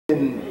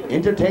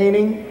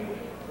entertaining,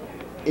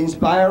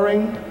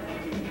 inspiring,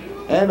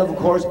 and of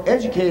course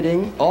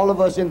educating all of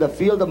us in the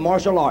field of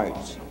martial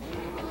arts.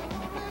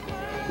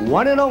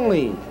 One and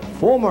only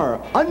former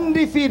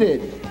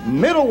undefeated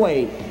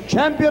middleweight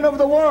champion of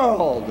the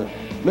world,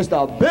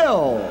 Mr.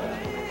 Bill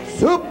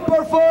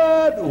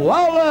Superfoot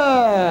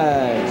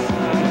Wallace.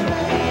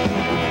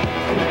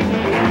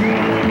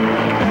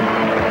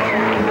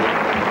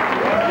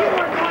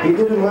 He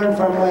didn't learn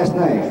from last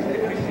night.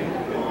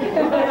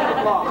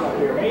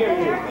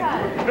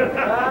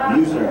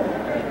 You, sir.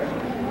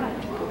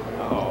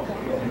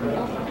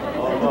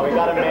 Oh, we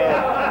got a man.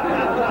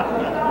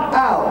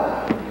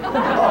 Ow! Oh.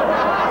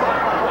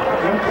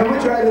 Can we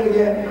try that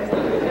again?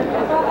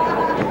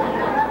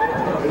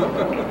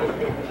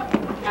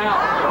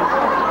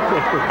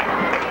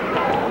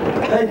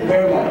 Thank you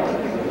very much.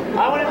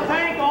 I want to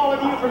thank all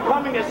of you for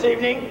coming this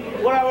evening.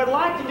 What I would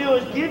like to do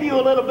is give you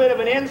a little bit of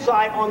an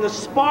insight on the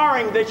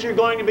sparring that you're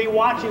going to be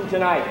watching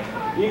tonight.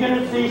 You're going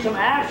to see some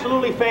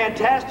absolutely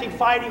fantastic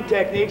fighting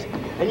techniques,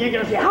 and you're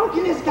going to see, how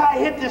can this guy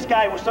hit this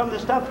guy with some of the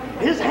stuff?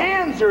 His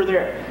hands are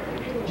there.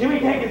 Jimmy,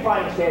 take your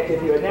fighting stance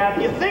if you would. Now,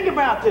 if you think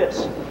about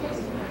this,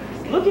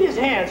 look at his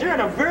hands. They're in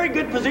a very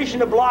good position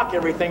to block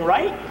everything,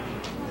 right?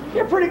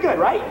 They're pretty good,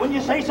 right? Wouldn't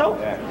you say so?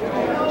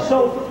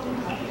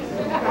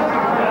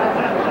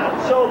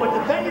 But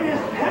the thing is,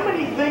 how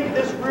many think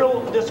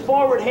this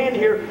forward hand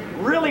here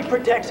really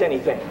protects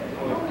anything?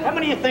 How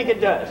many of you think it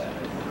does?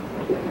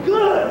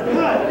 Good, good.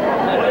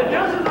 But it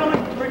doesn't really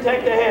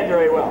protect the head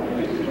very well.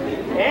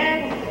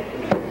 And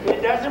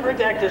it doesn't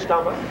protect the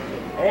stomach.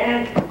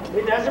 And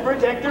it doesn't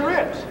protect the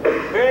ribs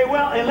very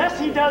well, unless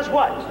he does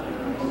what?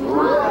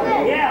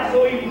 Yeah,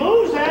 so he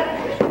moves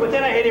that, but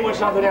then I hit him with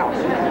something else.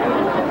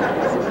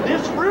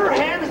 This rear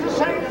hand is the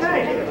same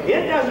thing.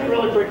 It doesn't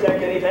really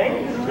protect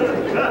anything.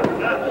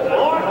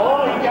 Or,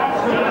 oh, you got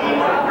sneaky,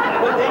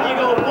 but then you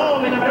go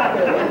boom in the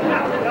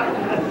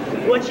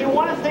mouth. What you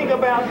want to think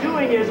about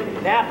doing is,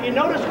 now if you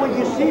notice when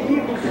you see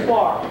people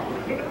spar,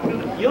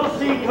 you'll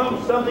see come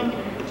something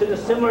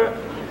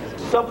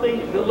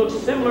that looks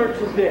similar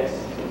to this.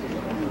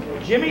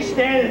 Jimmy's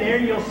standing there,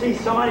 and you'll see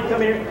somebody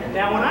come in here.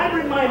 Now, when I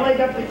bring my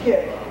leg up to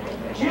kick,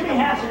 Jimmy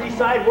has to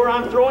decide where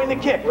I'm throwing the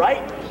kick,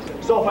 right?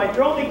 So if I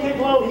throw the kick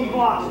low, he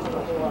blocks it.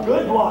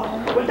 Good block.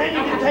 But then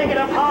you can take it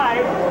up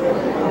high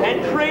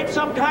and create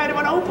some kind of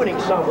an opening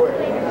somewhere.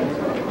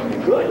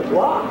 Good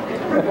block.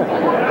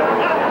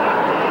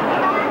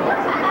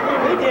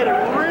 They did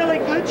a really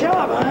good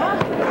job, huh?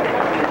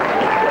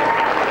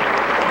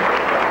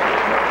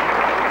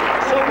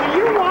 So when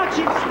you're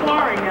watching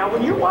sparring now,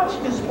 when you're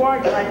watching the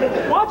sparring tonight,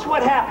 watch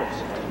what happens.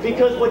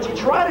 Because what you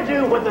try to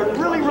do, what the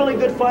really, really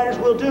good fighters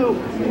will do,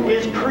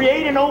 is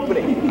create an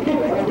opening.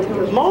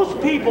 Most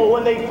people,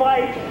 when they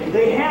fight,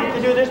 they have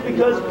to do this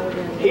because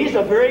he's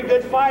a very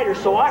good fighter,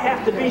 so I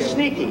have to be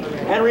sneaky.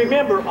 And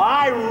remember,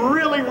 I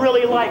really,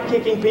 really like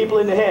kicking people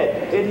in the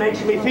head. It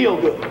makes me feel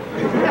good.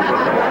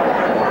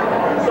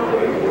 So,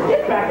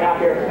 get back out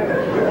here.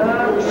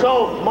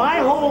 So, my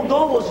whole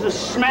goal is to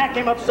smack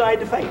him upside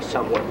the face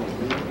somewhere.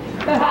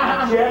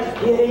 Just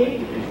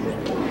kidding.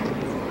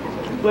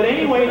 But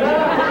anyway,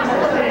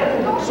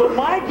 so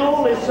my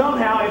goal is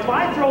somehow, if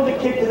I throw the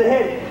kick to the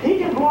head, he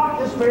can block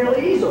this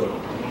fairly easily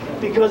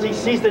because he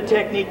sees the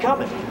technique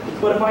coming.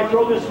 But if I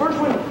throw this first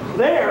one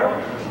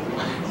there,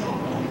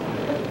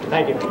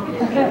 thank you.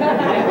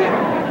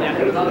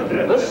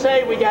 Let's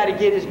say we got to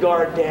get his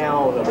guard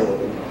down a little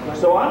bit.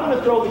 So I'm going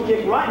to throw the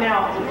kick right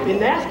now. In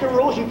NASCAR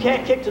rules, you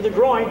can't kick to the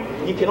groin.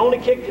 You can only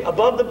kick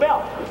above the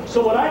belt.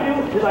 So what I do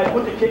is I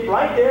put the kick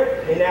right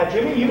there, and now,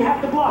 Jimmy, you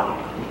have to block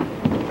it.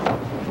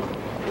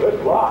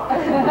 Good block.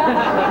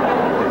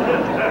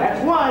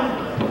 That's one.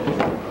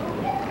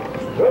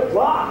 Good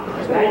block.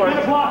 Now you're going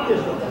to block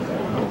this one.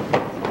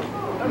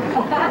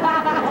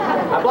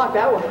 I blocked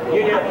that one.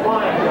 You did a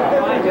fine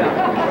job. Fine job.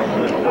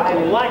 I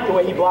like the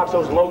way he blocks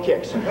those low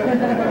kicks.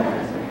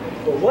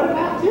 But what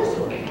about this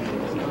one?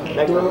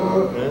 Next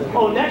time.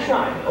 Oh, next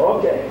time.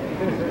 Okay.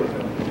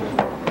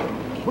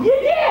 Well, you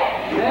did!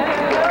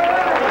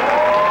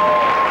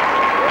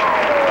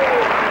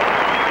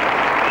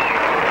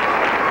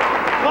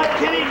 But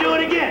can he do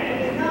it again?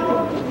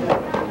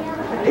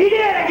 He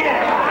did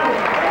again!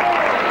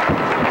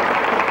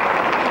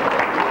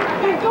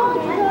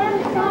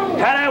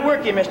 How'd I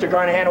work you, Mr.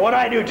 Garnahan? What do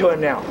I do to him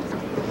now?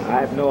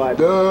 I have no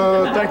idea.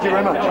 Thank you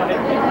very much.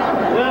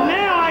 Well,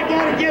 now I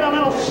gotta get a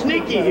little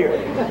sneaky here.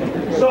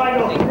 So I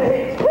go,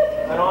 hey,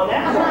 and on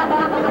that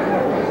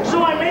side.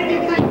 So I make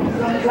him think,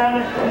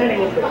 and then he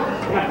goes,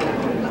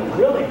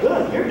 really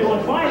good. You're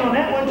doing fine on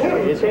that one,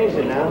 too. You changed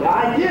it now.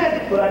 I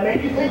did, but I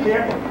made you think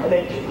there, and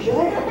then kicked you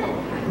there.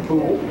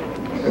 Fool.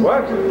 It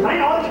worked. I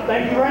know it.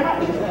 Thank you very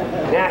much.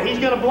 Now he's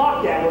going to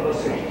block that with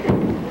us.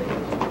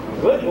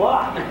 Good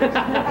block. He's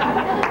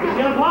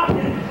going to block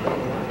it.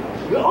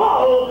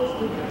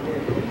 Uh-oh.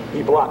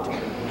 He blocked it.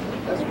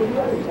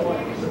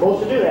 He's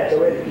supposed to do that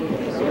already.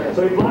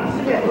 So he blocks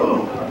it again.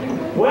 Ooh.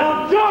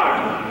 Well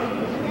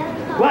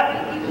done.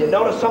 But you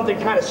notice something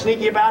kind of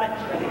sneaky about it?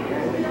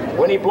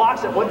 When he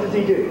blocks it, what does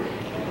he do?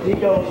 He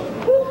goes,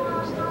 whoop.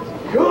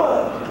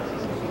 Good.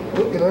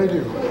 What can I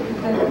do?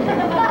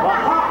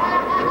 Aha!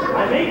 I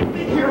make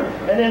it here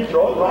and then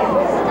throw it right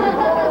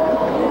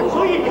there.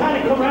 So you kind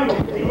of come around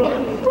and say, look.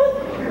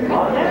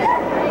 On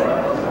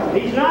that.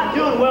 He's not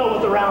doing well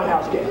with the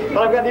roundhouse kick. But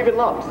I've got even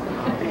lumps.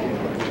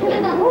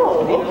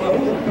 Oh,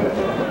 okay.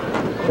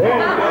 There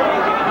you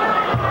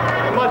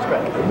go. Much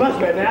better. Much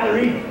better. Now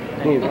they're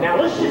even. Now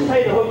let's just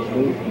say the hook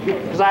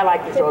kick. Because I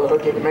like to throw the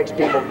hook kick. It makes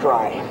people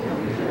cry.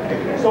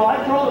 So I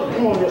throw the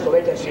corner so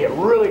they can see it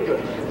really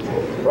good.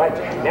 Right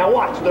there. Now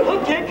watch. The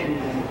hook kick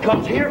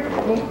comes here.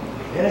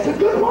 And it's a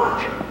good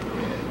block.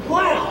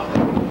 Wow.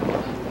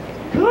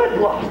 Good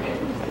block.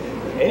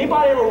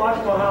 Anybody ever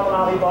watched Muhammad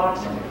Ali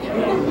box?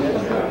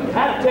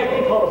 Had a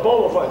technique called a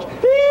bowler punch.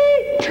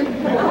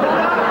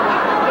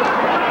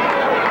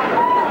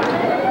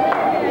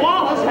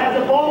 Wallace has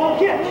a bowler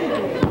kick.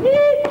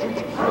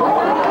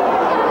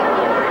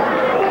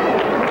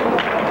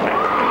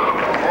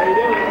 How you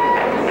doing?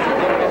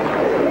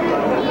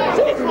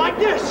 See, it's like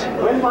this.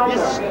 When's my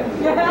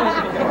turn?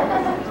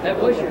 That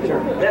was your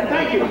turn. Yeah,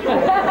 thank you. See,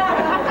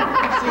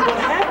 what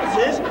happens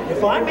is,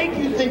 if I make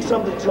you think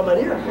something's coming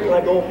here, and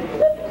I go,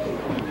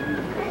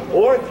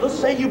 or let's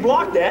say you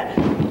block that.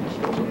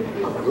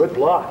 Good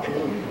block.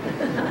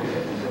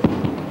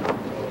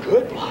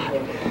 Good block.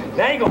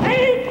 Now you go,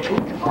 hey!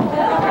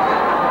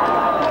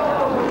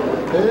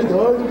 It's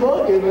hard to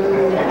block it,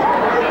 man.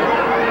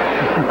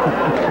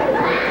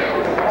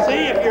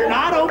 See, if you're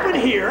not open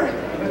here,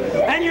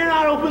 and you're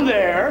not open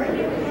there,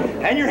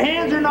 and your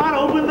hands are not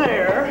open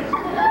there,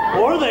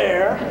 or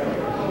there,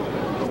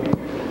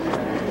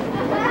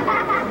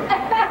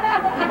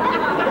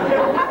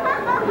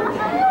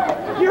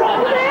 you're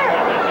over there.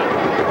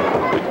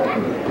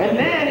 And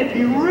then if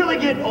you really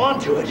get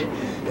onto it,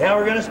 now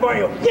we're gonna spar.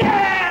 You go,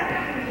 yeah!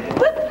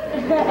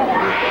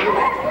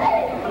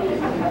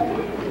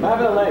 How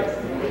about legs?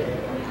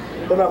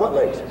 What about what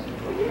legs?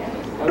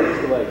 How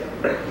about the legs?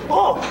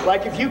 Oh,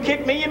 like if you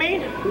kick me, you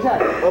mean?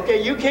 Exactly.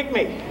 Okay, you kick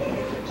me.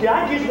 See,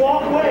 I just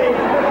walk away.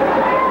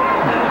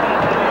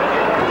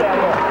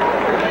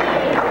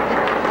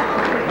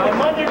 My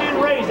mother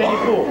didn't raise any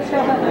fools.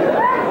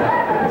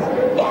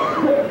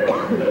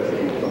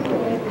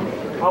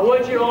 I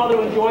want you all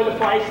to enjoy the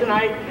fights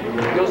tonight.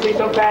 You'll see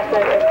some fast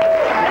action.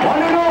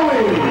 One and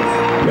only,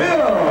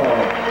 Bill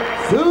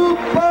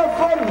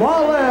Superfoot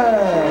Wallace.